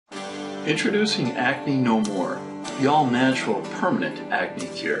Introducing Acne No More, the all-natural permanent acne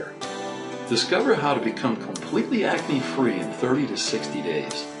cure. Discover how to become completely acne-free in 30 to 60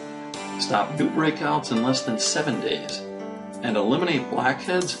 days. Stop new breakouts in less than 7 days. And eliminate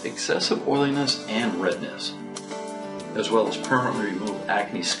blackheads, excessive oiliness, and redness, as well as permanently remove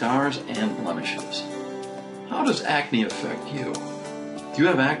acne scars and blemishes. How does acne affect you? Do you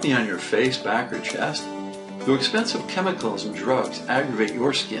have acne on your face, back, or chest? Do expensive chemicals and drugs aggravate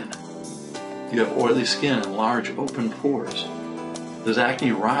your skin? Do you have oily skin and large open pores? Does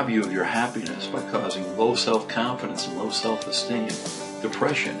acne rob you of your happiness by causing low self-confidence and low self-esteem,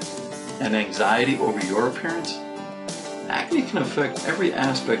 depression, and anxiety over your appearance? Acne can affect every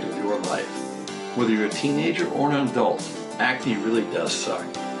aspect of your life. Whether you're a teenager or an adult, acne really does suck.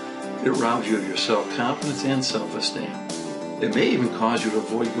 It robs you of your self-confidence and self-esteem. It may even cause you to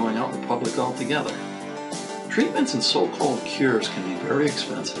avoid going out in public altogether. Treatments and so-called cures can be very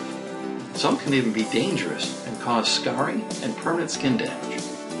expensive. Some can even be dangerous and cause scarring and permanent skin damage.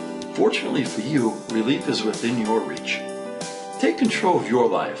 Fortunately for you, relief is within your reach. Take control of your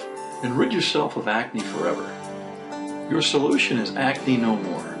life and rid yourself of acne forever. Your solution is Acne No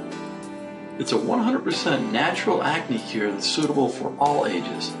More. It's a 100% natural acne cure that's suitable for all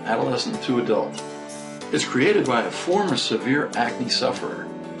ages, adolescent to adult. It's created by a former severe acne sufferer.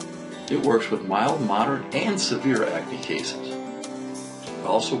 It works with mild, moderate, and severe acne cases. It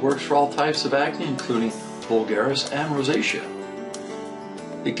also works for all types of acne, including vulgaris and rosacea.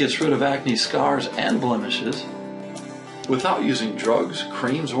 It gets rid of acne scars and blemishes without using drugs,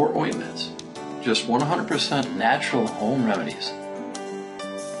 creams, or ointments. Just 100% natural home remedies.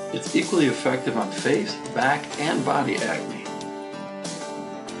 It's equally effective on face, back, and body acne.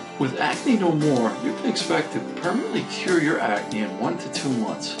 With Acne No More, you can expect to permanently cure your acne in 1 to 2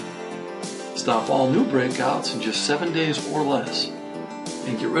 months. Stop all new breakouts in just 7 days or less,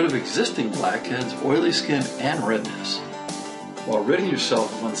 and get rid of existing blackheads, oily skin, and redness, while ridding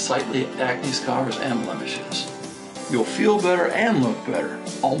yourself of unsightly acne scars and blemishes. You'll feel better and look better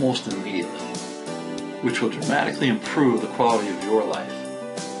almost immediately, which will dramatically improve the quality of your life.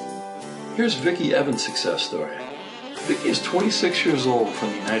 Here's Vicki Evans' success story. Vicki is 26 years old from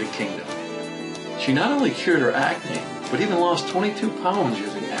the United Kingdom. She not only cured her acne, but even lost 22 pounds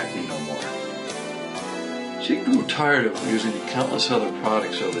using Acne No More. She grew tired of using the countless other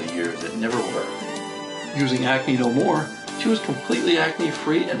products over the years that never worked. Using Acne No More, she was completely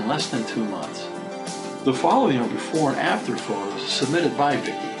acne-free in less than 2 months. The following are before and after photos submitted by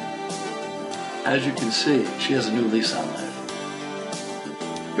Vicki. As you can see, she has a new lease on life.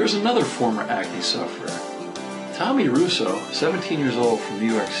 Here's another former acne sufferer. Tommy Russo, 17 years old from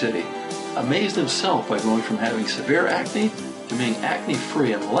New York City, amazed himself by going from having severe acne to being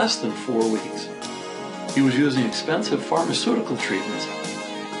acne-free in less than 4 weeks. He was using expensive pharmaceutical treatments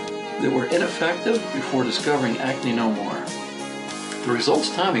that were ineffective before discovering Acne No More. The results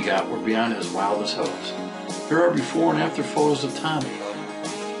Tommy got were beyond his wildest hopes. Here are before and after photos of Tommy.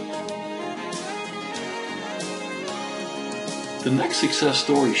 The next success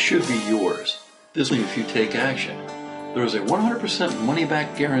story should be yours. This means if you take action. There is a 100%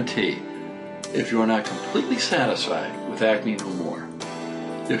 money-back guarantee if you are not completely satisfied with Acne No More.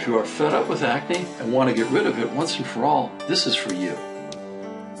 If you are fed up with acne and want to get rid of it once and for all, this is for you.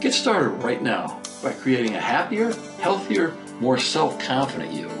 Get started right now by creating a happier, healthier, more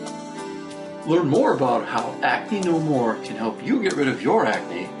self-confident you. Learn more about how Acne No More can help you get rid of your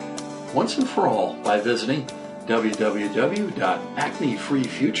acne once and for all by visiting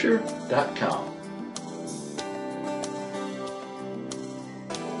www.acnefreefuture.com.